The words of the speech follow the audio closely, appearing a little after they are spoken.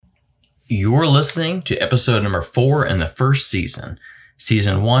You're listening to episode number 4 in the first season.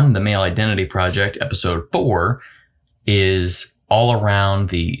 Season 1, The Male Identity Project, episode 4, is all around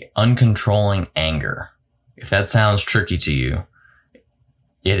the uncontrolling anger. If that sounds tricky to you,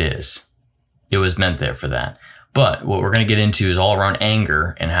 it is. It was meant there for that. But what we're going to get into is all around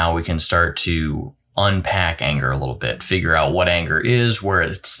anger and how we can start to unpack anger a little bit, figure out what anger is, where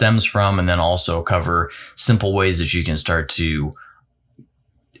it stems from, and then also cover simple ways that you can start to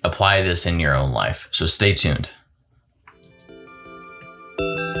apply this in your own life. So stay tuned.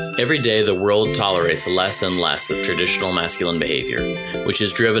 Every day, the world tolerates less and less of traditional masculine behavior, which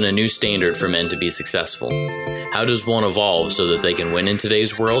has driven a new standard for men to be successful. How does one evolve so that they can win in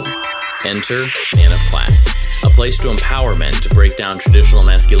today's world? Enter Man of Class, a place to empower men to break down traditional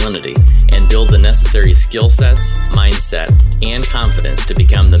masculinity and build the necessary skill sets, mindset, and confidence to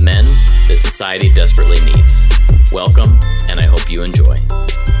become the men that society desperately needs. Welcome, and I hope you enjoy.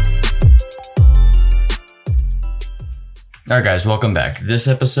 All right, guys, welcome back. This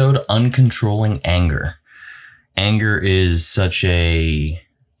episode, uncontrolling anger. Anger is such a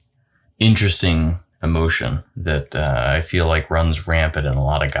interesting emotion that I feel like runs rampant in a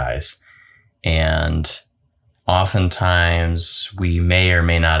lot of guys. And oftentimes we may or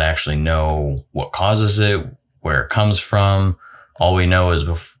may not actually know what causes it, where it comes from. All we know is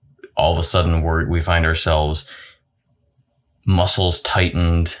all of a sudden we find ourselves muscles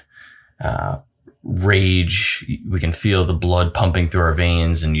tightened, rage, we can feel the blood pumping through our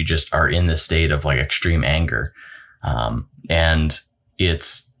veins, and you just are in this state of like extreme anger. And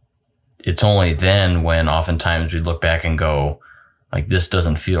it's only then when oftentimes we look back and go, like, this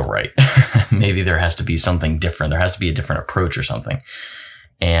doesn't feel right. Maybe there has to be something different. There has to be a different approach or something.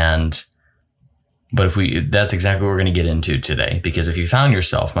 But that's exactly what we're going to get into today. Because if you found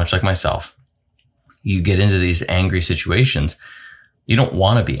yourself, much like myself, you get into these angry situations, you don't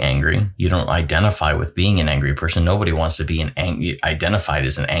want to be angry. You don't identify with being an angry person. Nobody wants to be identified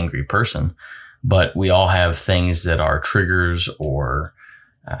as an angry person. But we all have things that are triggers or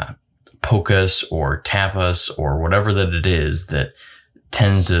poke us or tap us or whatever that it is that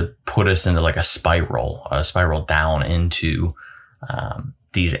tends to put us into like a spiral down into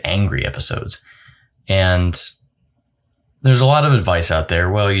these angry episodes. And there's a lot of advice out there.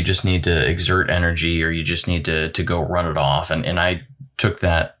 Well, you just need to exert energy, or you just need to go run it off. And I took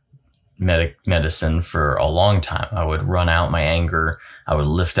that medicine for a long time. I would run out my anger. I would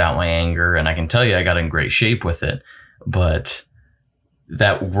lift out my anger. And I can tell you, I got in great shape with it. But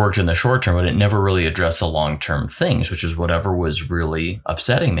that worked in the short term, but it never really addressed the long-term things, which is whatever was really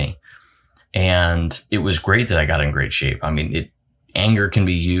upsetting me. And it was great that I got in great shape. I mean, anger can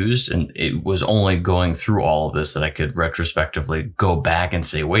be used, and it was only going through all of this that I could retrospectively go back and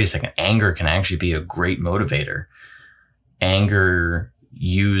say, wait a second, anger can actually be a great motivator. Anger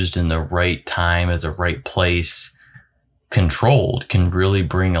used in the right time at the right place, controlled, can really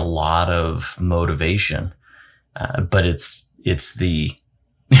bring a lot of motivation. But it's the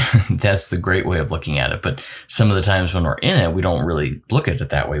that's the great way of looking at it. But some of the times when we're in it, we don't really look at it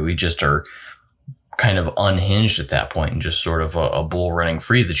that way. We just are kind of unhinged at that point and just sort of a bull running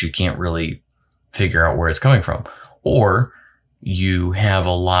free that you can't really figure out where it's coming from. Or you have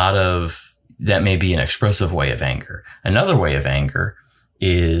a lot of, that may be an expressive way of anger. Another way of anger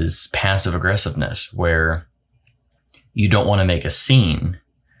is passive aggressiveness, where you don't want to make a scene.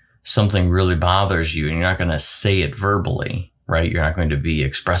 Something really bothers you and you're not going to say it verbally, right? You're not going to be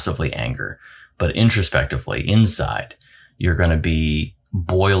expressively angry, but introspectively inside, you're going to be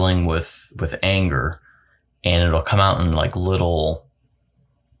boiling with anger, and it'll come out in like little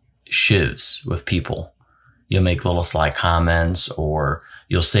shivs with people. You'll make little sly comments, or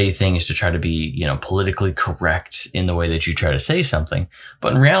you'll say things to try to be, politically correct in the way that you try to say something.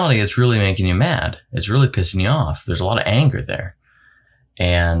 But in reality, it's really making you mad. It's really pissing you off. There's a lot of anger there.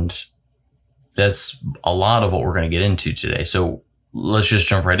 And that's a lot of what we're going to get into today. So let's just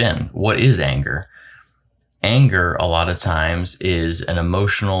jump right in. What is anger? Anger, a lot of times, is an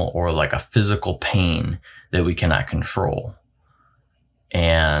emotional or like a physical pain that we cannot control.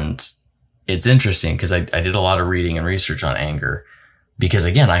 And it's interesting because I did a lot of reading and research on anger, because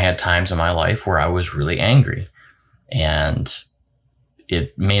again, I had times in my life where I was really angry, and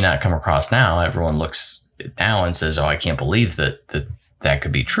it may not come across now. Everyone looks now and says, oh, I can't believe that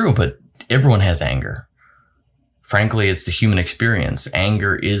could be true, but everyone has anger. Frankly, it's the human experience.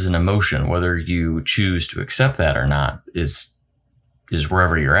 Anger is an emotion. Whether you choose to accept that or not is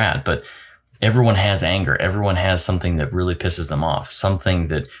wherever you're at. But everyone has anger. Everyone has something that really pisses them off, something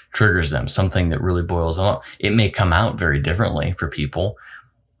that triggers them, something that really boils them up. It may come out very differently for people.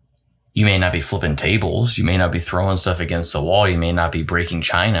 You may not be flipping tables. You may not be throwing stuff against the wall. You may not be breaking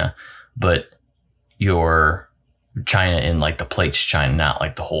china. but you're China in like the plates China, not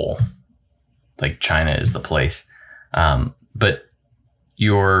like the whole, like China is the place. But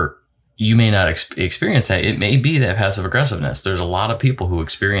you may not experience that. It may be that passive aggressiveness. There's a lot of people who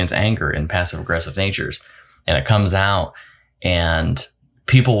experience anger in passive aggressive natures, and it comes out, and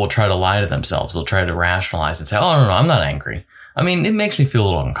people will try to lie to themselves. They'll try to rationalize and say, oh, no, I'm not angry. I mean, it makes me feel a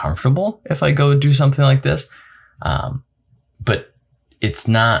little uncomfortable if I go do something like this. But it's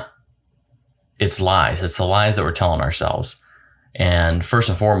not, it's lies. It's the lies that we're telling ourselves. And first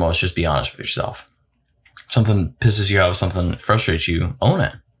and foremost, just be honest with yourself. Something pisses you off, something frustrates you, own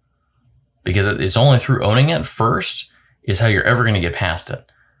it. Because it's only through owning it first is how you're ever going to get past it.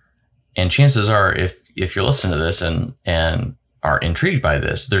 And chances are, if you're listening to this and are intrigued by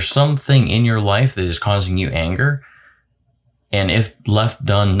this, there's something in your life that is causing you anger. And if left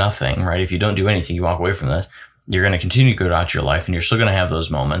done nothing, right? If you don't do anything, you walk away from this, you're going to continue to go out your life, and you're still going to have those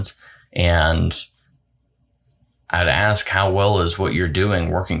moments. And I'd ask, how well is what you're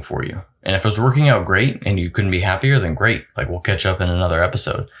doing working for you? And if it's working out great and you couldn't be happier, then great. Like, we'll catch up in another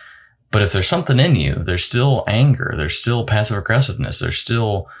episode. But if there's something in you, there's still anger, there's still passive aggressiveness, there's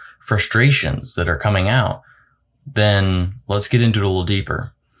still frustrations that are coming out, then let's get into it a little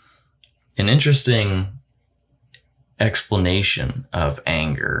deeper. An interesting explanation of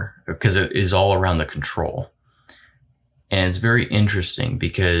anger, because it is all around the control. And it's very interesting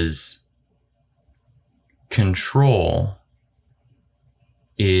because control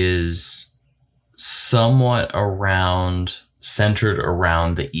is somewhat centered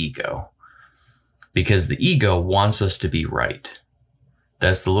around the ego, because the ego wants us to be right.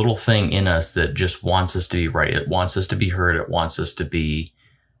 That's the little thing in us that just wants us to be right. It wants us to be heard. It wants us to be,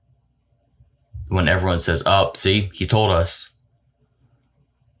 when everyone says, oh, see, he told us.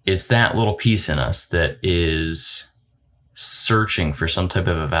 It's that little piece in us that is searching for some type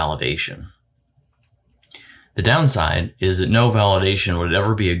of a validation. The downside is that no validation would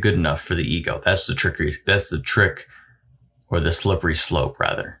ever be good enough for the ego. That's the trick, or the slippery slope,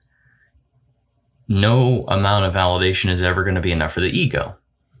 rather. No amount of validation is ever going to be enough for the ego,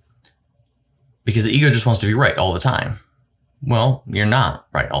 because the ego just wants to be right all the time. Well, you're not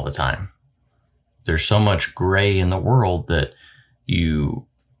right all the time. There's so much gray in the world that you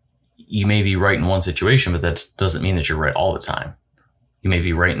may be right in one situation, but that doesn't mean that you're right all the time. You may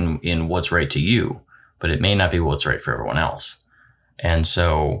be right in what's right to you, but it may not be what's right for everyone else. And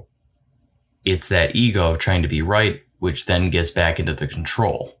so it's that ego of trying to be right, which then gets back into the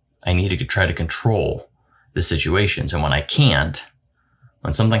control. I need to try to control the situations. And when I can't,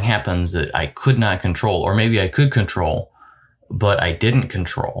 when something happens that I could not control, or maybe I could control, but I didn't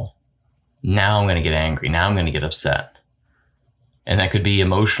control, now I'm going to get angry. Now I'm going to get upset. And that could be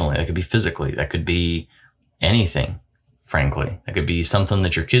emotionally, that could be physically, that could be anything, frankly. That could be something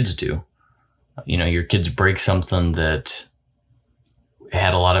that your kids do. You know, your kids break something that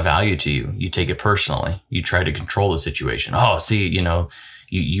had a lot of value to you. You take it personally. You try to control the situation. Oh, see,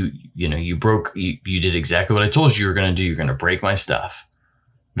 you did exactly what I told you were going to do. You're going to break my stuff.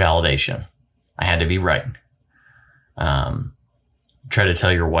 Validation. I had to be right. Try to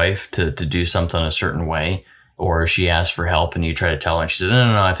tell your wife to do something a certain way, or she asks for help and you try to tell her and she says,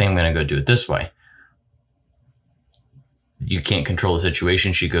 no, I think I'm going to go do it this way. You can't control the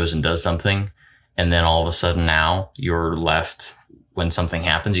situation. She goes and does something. And then all of a sudden now you're left, when something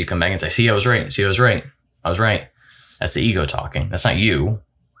happens, you come back and say, see, I was right. I was right. That's the ego talking. That's not you.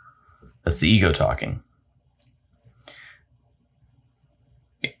 That's the ego talking.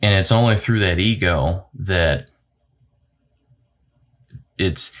 And it's only through that ego that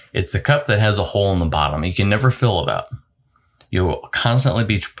it's the cup that has a hole in the bottom. You can never fill it up. You'll constantly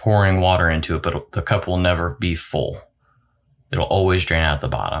be pouring water into it, but the cup will never be full. It'll always drain out the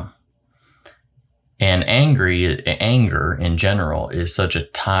bottom. And anger in general is such a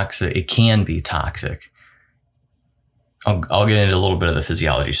toxic, it can be toxic. I'll get into a little bit of the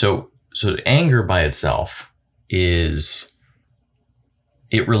physiology. So anger by itself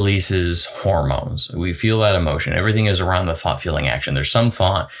it releases hormones. We feel that emotion. Everything is around the thought, feeling, action. There's some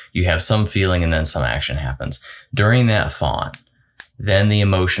thought, you have some feeling, and then some action happens. During that thought, then the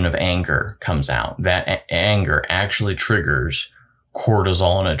emotion of anger comes out. That anger actually triggers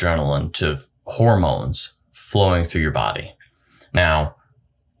cortisol and adrenaline, to hormones flowing through your body. Now,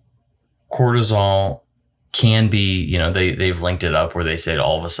 cortisol can be, they've linked it up where they said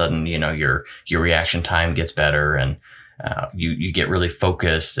all of a sudden, your reaction time gets better, and you get really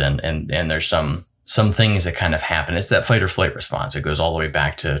focused, and there's some things that kind of happen. It's that fight or flight response. It goes all the way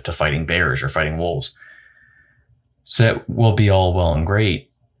back to fighting bears or fighting wolves. So that will be all well and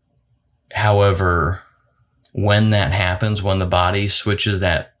great. However, when that happens, when the body switches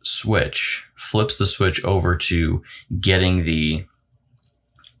that switch, flips the switch over to getting the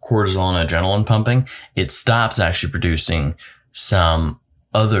cortisol and adrenaline pumping, it stops actually producing some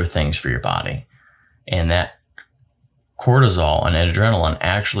other things for your body. And that cortisol and adrenaline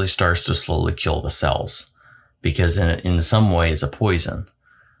actually starts to slowly kill the cells, because in some way it's a poison.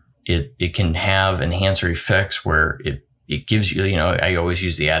 It can have enhancer effects where it gives you, I always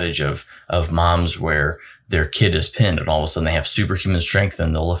use the adage of moms where their kid is pinned and all of a sudden they have superhuman strength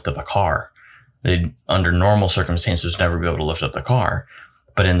and they'll lift up a car. They'd, under normal circumstances, never be able to lift up the car.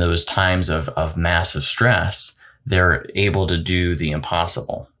 But in those times of massive stress, they're able to do the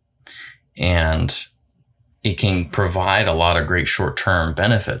impossible. And it can provide a lot of great short-term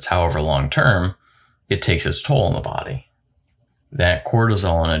benefits. However, long-term, it takes its toll on the body. That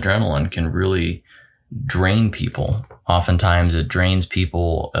cortisol and adrenaline can really drain people. Oftentimes, it drains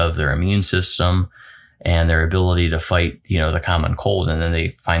people of their immune system and their ability to fight, the common cold. And then they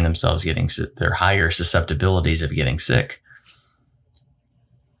find themselves getting their higher susceptibilities of getting sick,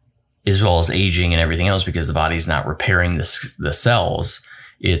 as well as aging and everything else, because the body's not repairing the cells.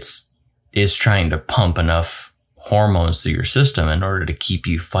 It's trying to pump enough hormones through your system in order to keep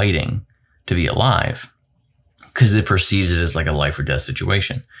you fighting to be alive, because it perceives it as like a life or death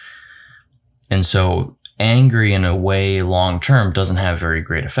situation. And so angry in a way long-term doesn't have very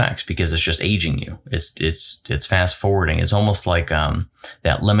great effects, because it's just aging you. It's fast forwarding. It's almost like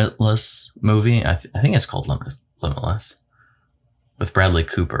that Limitless movie. I think it's called Limitless with Bradley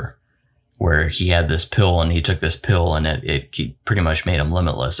Cooper, where he had this pill and he took this pill and it pretty much made him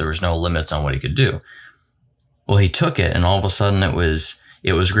limitless. There was no limits on what he could do. Well, he took it and all of a sudden it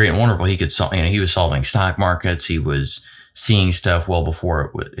was great and wonderful. He could he was solving stock markets. He was seeing stuff well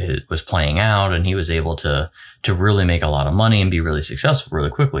before it was playing out, and he was able to really make a lot of money and be really successful really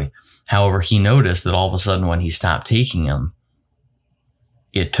quickly. However, he noticed that all of a sudden when he stopped taking them,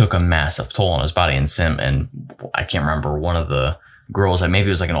 it took a massive toll on his body. And I can't remember, one of the girls, maybe it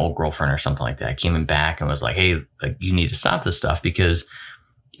was like an old girlfriend or something like that, came back and was like, hey, like, you need to stop this stuff, because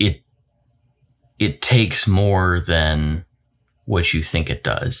it takes more than what you think it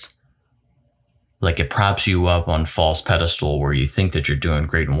does. Like, it props you up on false pedestal where you think that you're doing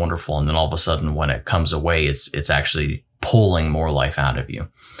great and wonderful. And then all of a sudden when it comes away, it's actually pulling more life out of you.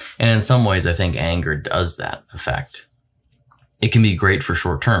 And in some ways, I think anger does that effect. It can be great for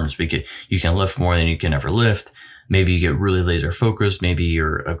short terms, because you can lift more than you can ever lift. Maybe you get really laser focused. Maybe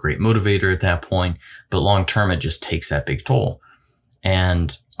you're a great motivator at that point, but long term, it just takes that big toll.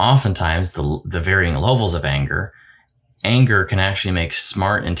 And oftentimes the varying levels of anger can actually make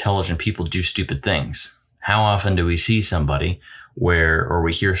smart, intelligent people do stupid things. How often do we see somebody or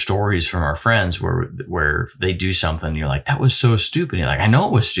we hear stories from our friends where they do something and you're like, that was so stupid. And you're like, I know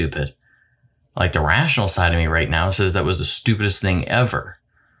it was stupid. Like, the rational side of me right now says that was the stupidest thing ever.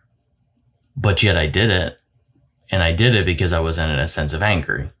 But yet I did it. And I did it because I was in a sense of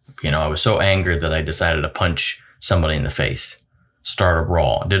anger. I was so angered that I decided to punch somebody in the face, start a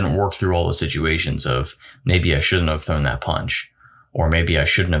brawl. I didn't work through all the situations of maybe I shouldn't have thrown that punch, or maybe I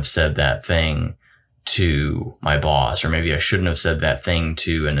shouldn't have said that thing to my boss, or maybe I shouldn't have said that thing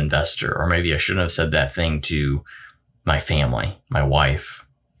to an investor, or maybe I shouldn't have said that thing to my family, my wife,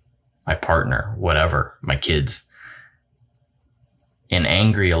 my partner, whatever, my kids. And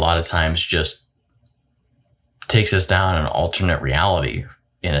angry a lot of times just takes us down an alternate reality,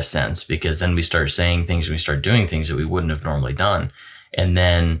 in a sense, because then we start saying things and we start doing things that we wouldn't have normally done. And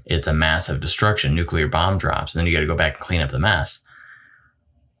then it's a massive destruction. Nuclear bomb drops, and then you got to go back and clean up the mess.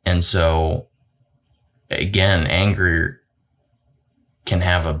 And so, again, anger can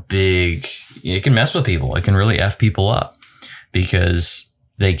have it can mess with people. It can really F people up, because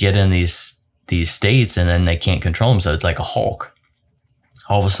they get in these states and then they can't control themselves. It's like a Hulk.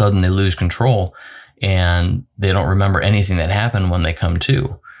 All of a sudden they lose control and they don't remember anything that happened when they come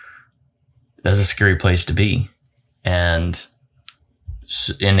to. That's a scary place to be. And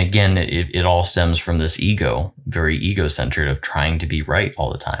again, it all stems from this ego, very ego-centered, of trying to be right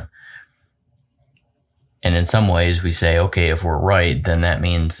all the time. And in some ways we say, okay, if we're right, then that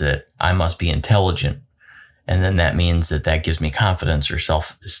means that I must be intelligent. And then that means that gives me confidence or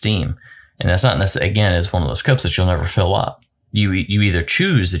self-esteem. And that's not necessarily, again, it's one of those cups that you'll never fill up. You either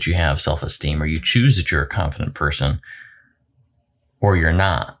choose that you have self-esteem, or you choose that you're a confident person, or you're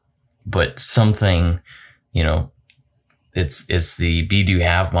not. But something, it's the be, do,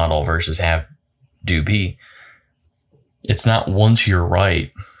 have model versus have, do, be. It's not once you're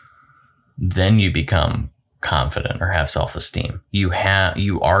right, then you become confident or have self-esteem. You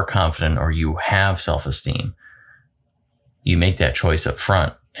are confident or you have self-esteem. You make that choice up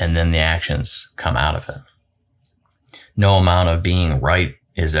front, and then the actions come out of it. No amount of being right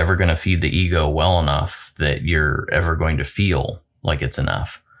is ever going to feed the ego well enough that you're ever going to feel like it's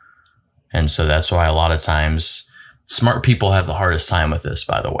enough. And so that's why a lot of times smart people have the hardest time with this,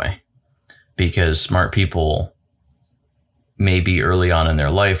 by the way, because smart people maybe early on in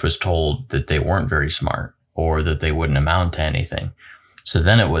their life was told that they weren't very smart or that they wouldn't amount to anything. So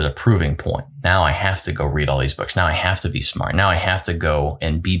then it was a proving point. Now I have to go read all these books. Now I have to be smart. Now I have to go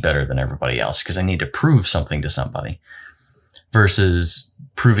and be better than everybody else because I need to prove something to somebody, versus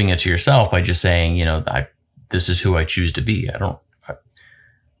proving it to yourself by just saying, this is who I choose to be.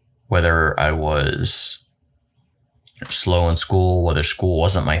 Whether I was slow in school, whether school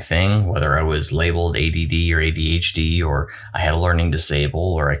wasn't my thing, whether I was labeled ADD or ADHD, or I had a learning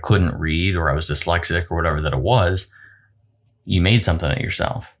disable, or I couldn't read, or I was dyslexic, or whatever that it was, you made something of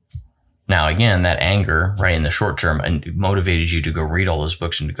yourself. Now, again, that anger, right, in the short term, motivated you to go read all those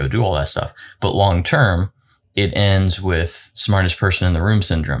books and to go do all that stuff. But long term, it ends with smartest person in the room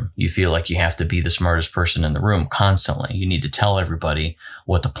syndrome. You feel like you have to be the smartest person in the room constantly. You need to tell everybody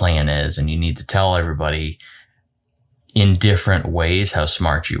what the plan is, and you need to tell everybody in different ways how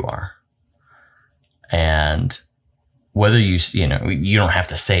smart you are. And whether you don't have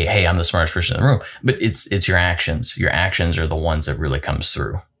to say, hey, I'm the smartest person in the room, but it's your actions. Your actions are the ones that really comes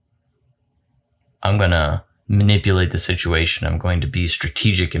through. I'm going to manipulate the situation. I'm going to be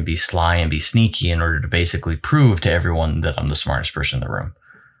strategic and be sly and be sneaky in order to basically prove to everyone that I'm the smartest person in the room.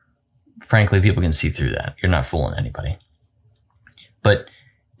 Frankly, people can see through that. You're not fooling anybody. But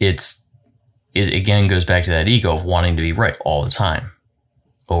it again goes back to that ego of wanting to be right all the time,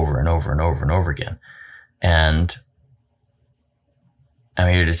 over and over and over and over again. And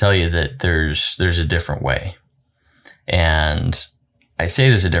I'm here to tell you that there's a different way. And I say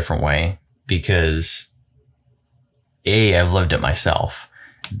there's a different way because A, I've lived it myself.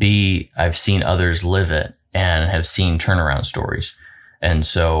 B, I've seen others live it and have seen turnaround stories. And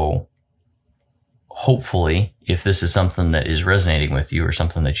so hopefully, if this is something that is resonating with you or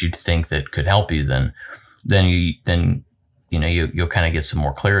something that you think that could help you, then you'll kind of get some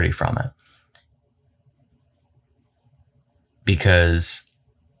more clarity from it. Because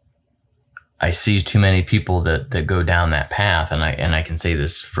I see too many people that go down that path, and I can say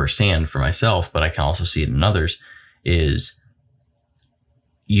this firsthand for myself, but I can also see it in others, is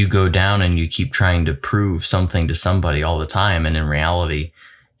you go down and you keep trying to prove something to somebody all the time, and in reality,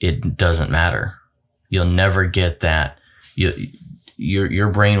 it doesn't matter. You'll never get that. Your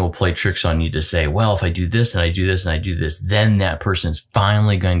brain will play tricks on you to say, well, if I do this and I do this and I do this, then that person's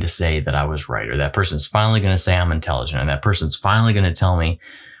finally going to say that I was right, or that person's finally going to say I'm intelligent, and that person's finally going to tell me,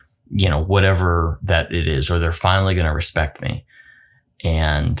 whatever that it is, or they're finally going to respect me.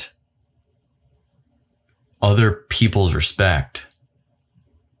 And other people's respect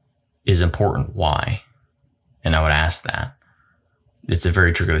is important. Why? And I would ask that. It's a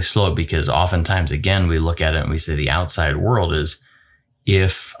very triggerly slope, because oftentimes, again, we look at it and we say the outside world is,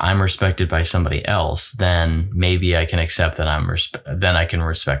 if I'm respected by somebody else, then maybe I can accept that then I can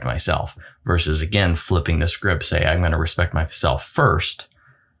respect myself, versus, again, flipping the script, say I'm going to respect myself first.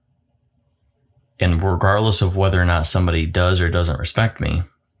 And regardless of whether or not somebody does or doesn't respect me,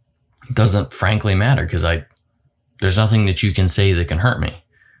 it doesn't frankly matter, because there's nothing that you can say that can hurt me,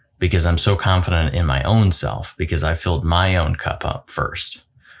 because I'm so confident in my own self, because I filled my own cup up first.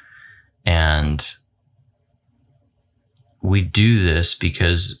 And we do this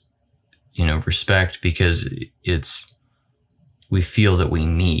because, respect, because we feel that we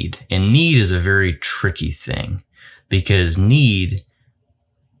need. And need is a very tricky thing, because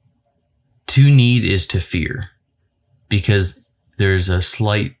to need is to fear, because there's a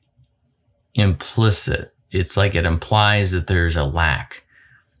slight implicit, it's like it implies that there's a lack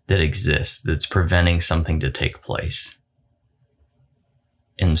that exists that's preventing something to take place.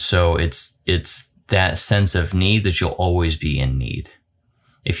 And so it's that sense of need that you'll always be in need.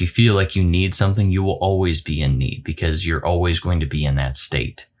 If you feel like you need something, you will always be in need, because you're always going to be in that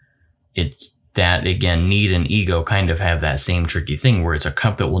state. It's that, again, need and ego kind of have that same tricky thing where it's a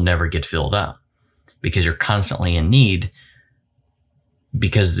cup that will never get filled up, because you're constantly in need,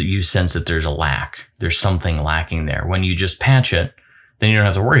 because you sense that there's a lack. There's something lacking there. When you just patch it, then you don't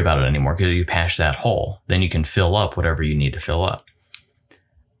have to worry about it anymore, because you patch that hole. Then you can fill up whatever you need to fill up.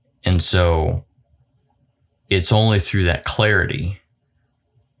 And so it's only through that clarity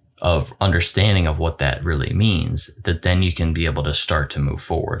of understanding of what that really means that then you can be able to start to move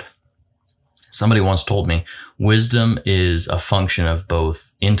forward. Somebody once told me, wisdom is a function of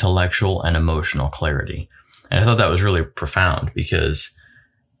both intellectual and emotional clarity. And I thought that was really profound, because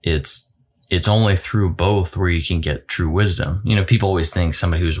it's only through both where you can get true wisdom. People always think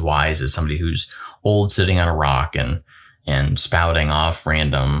somebody who's wise is somebody who's old, sitting on a rock, and and spouting off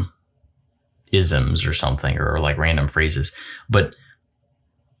random isms or something, or like random phrases, but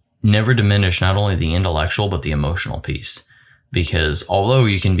never diminish not only the intellectual, but the emotional piece. Because although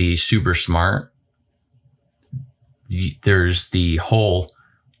you can be super smart, there's the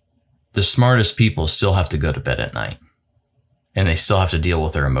smartest people still have to go to bed at night, and they still have to deal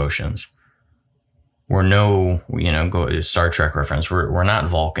with their emotions. We're go Star Trek reference. We're not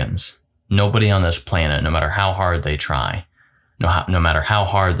Vulcans. Nobody on this planet, no matter how hard they try, no matter how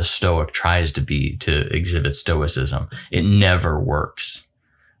hard the Stoic tries to exhibit stoicism, it never works,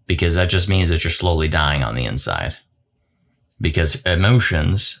 because that just means that you're slowly dying on the inside. Because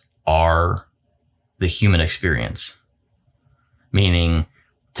emotions are the human experience, meaning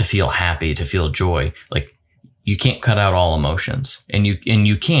to feel happy, to feel joy. Like, you can't cut out all emotions, and you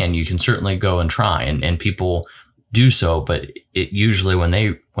can certainly go and try, and people do so, but it usually, when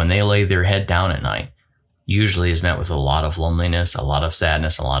they lay their head down at night, usually is met with a lot of loneliness, a lot of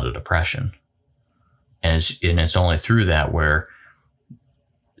sadness, a lot of depression. And it's only through that where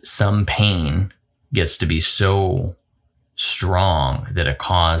some pain gets to be so strong that it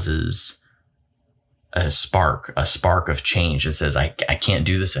causes a spark of change that says, I can't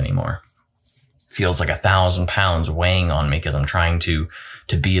do this anymore. Feels like 1,000 pounds weighing on me because I'm trying to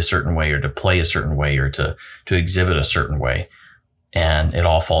be a certain way, or to play a certain way, or to exhibit a certain way. And it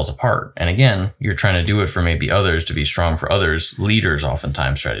all falls apart. And again, you're trying to do it for maybe others, to be strong for others. Leaders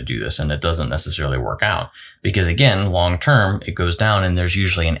oftentimes try to do this, and it doesn't necessarily work out, because again, long term, it goes down, and there's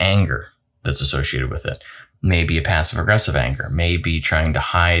usually an anger that's associated with it. Maybe a passive aggressive anger, maybe trying to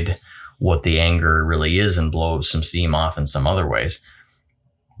hide what the anger really is and blow some steam off in some other ways.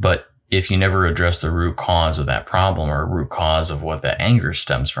 But if you never address the root cause of that problem, or root cause of what that anger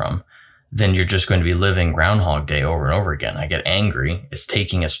stems from, then you're just going to be living Groundhog Day over and over again. I get angry, it's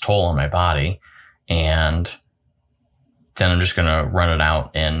taking its toll on my body, and then I'm just going to run it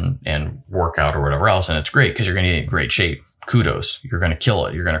out and work out or whatever else. And it's great, because you're going to get in great shape. Kudos. You're going to kill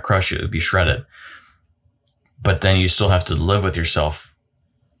it. You're going to crush it. It'll be shredded. But then you still have to live with yourself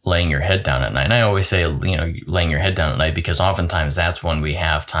laying your head down at night. And I always say, laying your head down at night, because oftentimes that's when we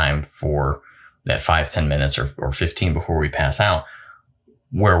have time for that 5-10 minutes or 15 before we pass out,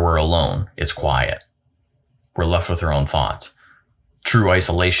 where we're alone. It's quiet. We're left with our own thoughts. True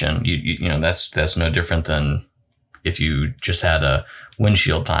isolation, that's no different than if you just had a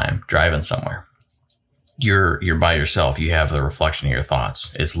windshield time driving somewhere. You're by yourself. You have the reflection of your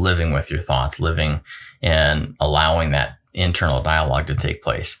thoughts. It's living with your thoughts, living and allowing that internal dialogue to take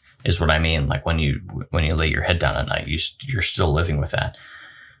place is what I mean. Like when you lay your head down at night, you're still living with that.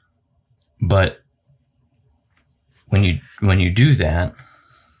 But when you do that,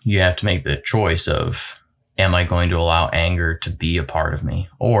 you have to make the choice of, am I going to allow anger to be a part of me?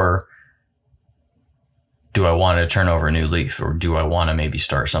 Or do I want to turn over a new leaf? Or do I want to maybe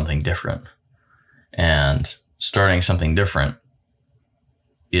start something different? And starting something different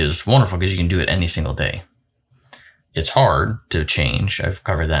is wonderful, because you can do it any single day. It's hard to change. I've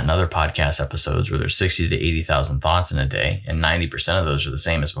covered that in other podcast episodes, where there's 60 to 80,000 thoughts in a day, and 90% of those are the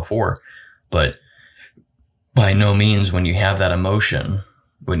same as before. But by no means, when you have that emotion,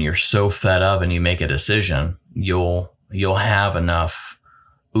 when you're so fed up and you make a decision, you'll have enough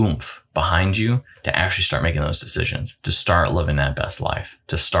oomph behind you to actually start making those decisions, to start living that best life,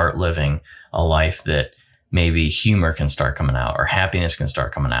 to start living a life that maybe humor can start coming out, or happiness can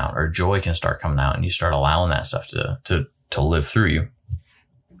start coming out, or joy can start coming out, and you start allowing that stuff to live through you.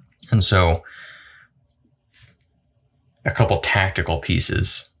 And so a couple tactical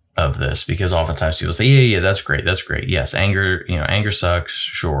pieces of this, because oftentimes people say, yeah, that's great. Yes, anger sucks.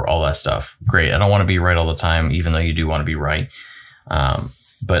 Sure. All that stuff. Great. I don't want to be right all the time, even though you do want to be right.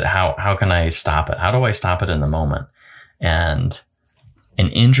 But how can I stop it? How do I stop it in the moment? And an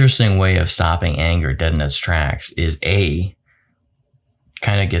interesting way of stopping anger dead in its tracks is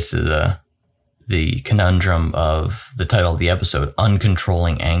kind of gets to the conundrum of the title of the episode,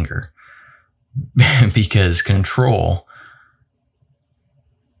 uncontrolling anger. Because control,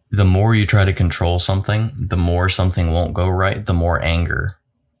 the more you try to control something, the more something won't go right, the more anger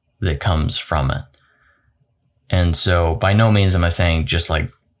that comes from it. And so by no means am I saying just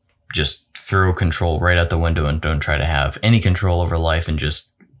throw control right out the window and don't try to have any control over life and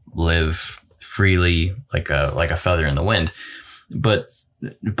just live freely like a feather in the wind. But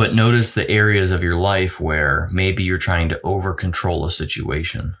notice the areas of your life where maybe you're trying to over control a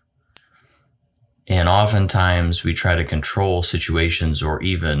situation. And oftentimes we try to control situations or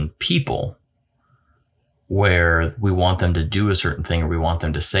even people where we want them to do a certain thing, or we want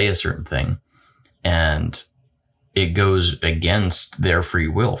them to say a certain thing. And it goes against their free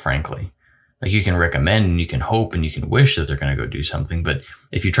will, frankly. Like you can recommend and you can hope and you can wish that they're going to go do something. But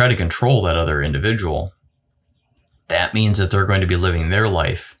if you try to control that other individual, that means that they're going to be living their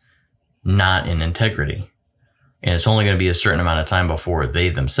life not in integrity. And it's only going to be a certain amount of time before they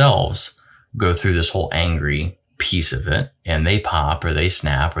themselves go through this whole angry piece of it and they pop or they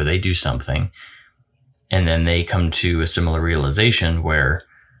snap or they do something. And then they come to a similar realization where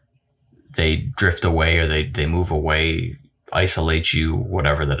they drift away or they move away, isolate you,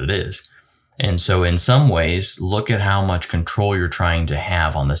 whatever that it is. And so in some ways, look at how much control you're trying to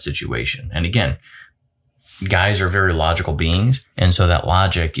have on the situation. And again, guys are very logical beings. And so that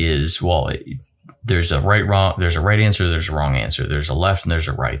logic is, well, there's a right answer, there's a wrong answer. There's a left and there's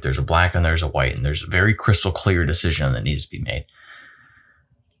a right. There's a black and there's a white. And there's a very crystal clear decision that needs to be made.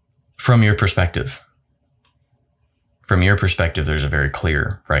 From your perspective, there's a very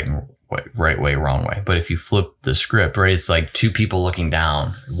clear right way, wrong way. But if you flip the script, right, it's like two people looking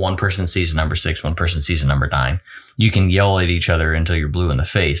down. One person sees a number 6, one person sees a number 9. You can yell at each other until you're blue in the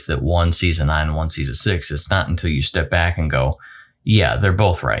face that one sees a 9 and one sees a 6. It's not until you step back and go, yeah, they're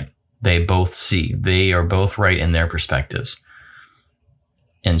both right. They both see. They are both right in their perspectives.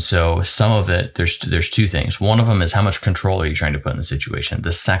 And so some of it, there's two things. One of them is how much control are you trying to put in the situation?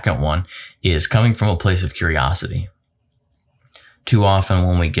 The second one is coming from a place of curiosity. Too often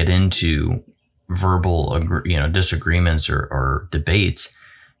when we get into verbal, disagreements or debates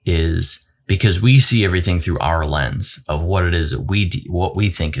is because we see everything through our lens of what it is that what we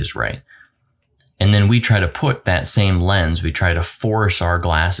think is right. And then we try to put that same lens, we try to force our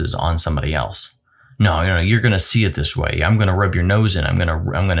glasses on somebody else. No, you're going to see it this way. I'm going to rub your nose in. I'm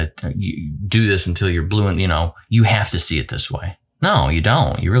going to do this until you're blue and, you have to see it this way. No, you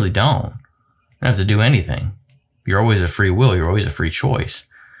don't. You really don't. You don't have to do anything. You're always a free will. You're always a free choice.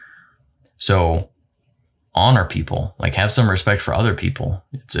 So honor people, like have some respect for other people.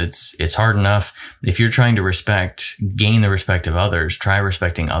 It's hard enough. If you're trying to gain the respect of others, try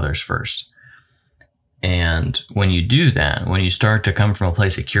respecting others first. And when you do that, when you start to come from a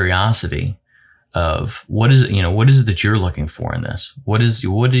place of curiosity of what is it that you're looking for in this? What are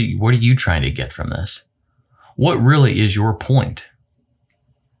you trying to get from this? What really is your point?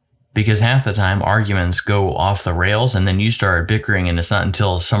 Because half the time arguments go off the rails and then you start bickering and it's not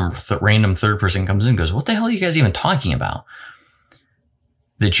until some random third person comes in and goes, what the hell are you guys even talking about?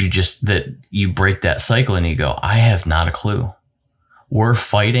 That you break that cycle and you go, I have not a clue. We're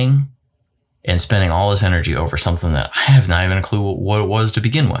fighting and spending all this energy over something that I have not even a clue what it was to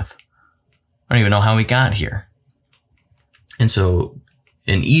begin with. I don't even know how we got here. And so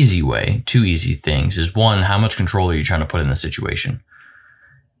an easy way, 2 easy things is 1, how much control are you trying to put in the situation?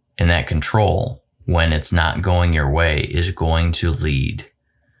 And that control, when it's not going your way, is going to lead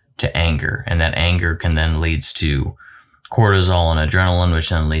to anger. And that anger can then leads to cortisol and adrenaline, which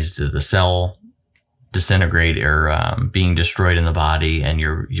then leads to the cell disintegrate or being destroyed in the body, and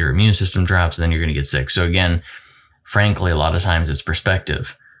your immune system drops, and then you're going to get sick. So again, frankly, a lot of times it's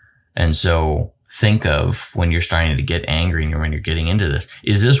perspective. And so think of when you're starting to get angry and when you're getting into this,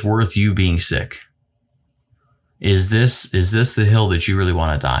 is this worth you being sick? Is this the hill that you really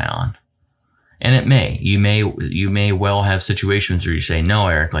want to die on? And it may. You may well have situations where you say, no,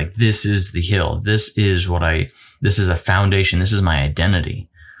 Eric, like this is the hill. This is a foundation. This is my identity.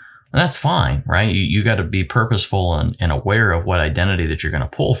 And that's fine, right? You got to be purposeful and aware of what identity that you're going to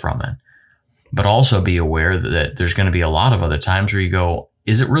pull from it. But also be aware that there's going to be a lot of other times where you go,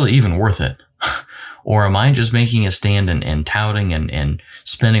 is it really even worth it? Or am I just making a stand and touting and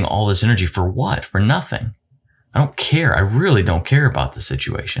spending all this energy for what? For nothing. I don't care. I really don't care about the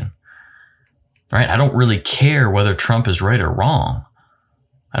situation, right? I don't really care whether Trump is right or wrong.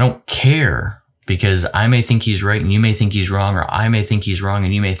 I don't care because I may think he's right and you may think he's wrong, or I may think he's wrong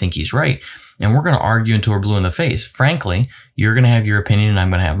and you may think he's right. And we're going to argue until we're blue in the face. Frankly, you're going to have your opinion and I'm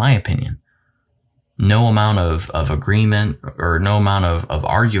going to have my opinion. No amount of agreement or no amount of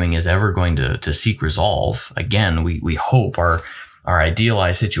arguing is ever going to seek resolve. Again, we hope our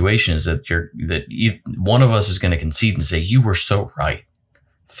idealized situation is that one of us is going to concede and say, you were so right.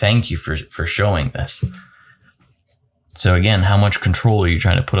 Thank you for showing this. So again, how much control are you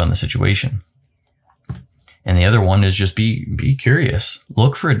trying to put on the situation? And the other one is just be curious.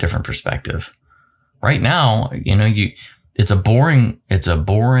 Look for a different perspective. Right now, it's a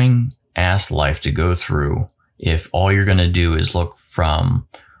boring ass life to go through if all you're going to do is look from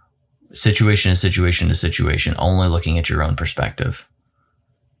situation to situation to situation, only looking at your own perspective.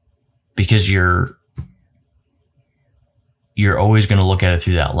 Because you're always going to look at it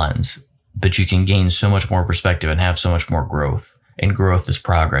through that lens, but you can gain so much more perspective and have so much more growth. And growth is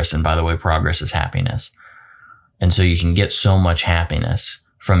progress. And by the way, progress is happiness. And so you can get so much happiness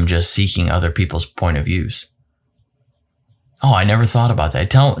from just seeking other people's point of views. Oh, I never thought about that.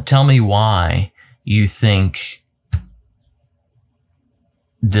 Tell me why you think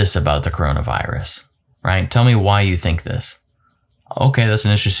this about the coronavirus, right? Tell me why you think this. Okay, that's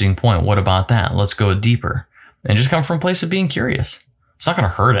an interesting point. What about that? Let's go deeper. And just come from a place of being curious. It's not going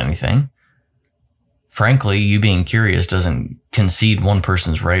to hurt anything. Frankly, you being curious doesn't concede one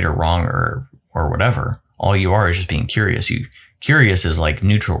person's right or wrong or whatever. All you are is just being curious. Curious is like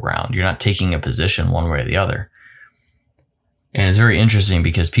neutral ground. You're not taking a position one way or the other. And it's very interesting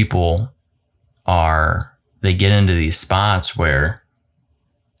because people they get into these spots where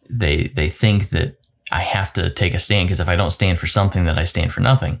they think that I have to take a stand, because if I don't stand for something, then I stand for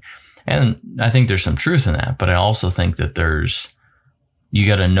nothing. And I think there's some truth in that, but I also think that you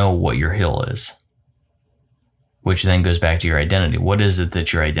got to know what your hill is, which then goes back to your identity. What is it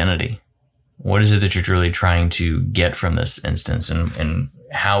that's your identity? What is it that you're really trying to get from this instance? And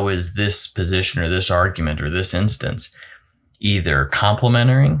how is this position or this argument or this instance either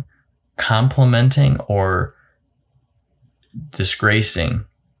complementing or disgracing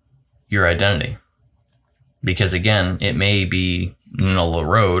your identity? Because again, it may be middle of the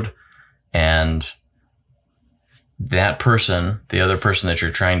road, and that person, the other person that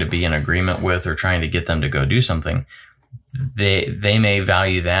you're trying to be in agreement with or trying to get them to go do something, they may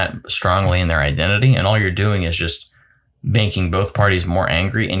value that strongly in their identity, and all you're doing is just making both parties more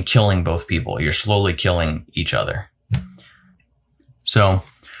angry and killing both people. You're slowly killing each other. So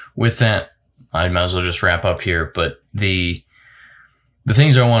with that, I might as well just wrap up here. But the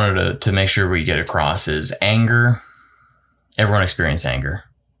things I wanted to make sure we get across is anger. Everyone experiences anger.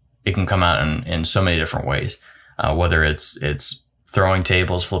 It can come out in so many different ways, whether it's throwing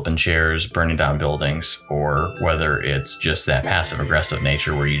tables, flipping chairs, burning down buildings, or whether it's just that passive aggressive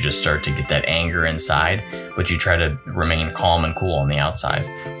nature where you just start to get that anger inside, but you try to remain calm and cool on the outside.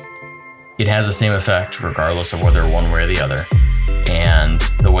 It has the same effect regardless of whether one way or the other. And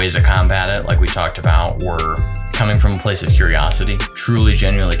the ways to combat it, like we talked about, were coming from a place of curiosity, truly,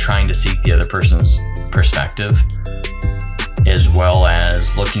 genuinely trying to seek the other person's perspective, as well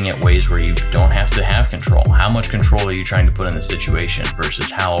as looking at ways where you don't have to have control. How much control are you trying to put in the situation versus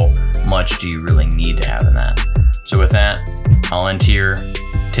how much do you really need to have in that? So with that, I'll end here.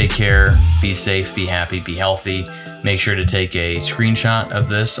 Take care, be safe, be happy, be healthy. Make sure to take a screenshot of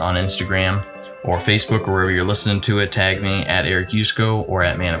this on Instagram or Facebook or wherever you're listening to it. Tag me at Eric Yusko or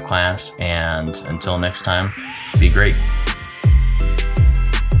at Man of Class. And until next time, be great.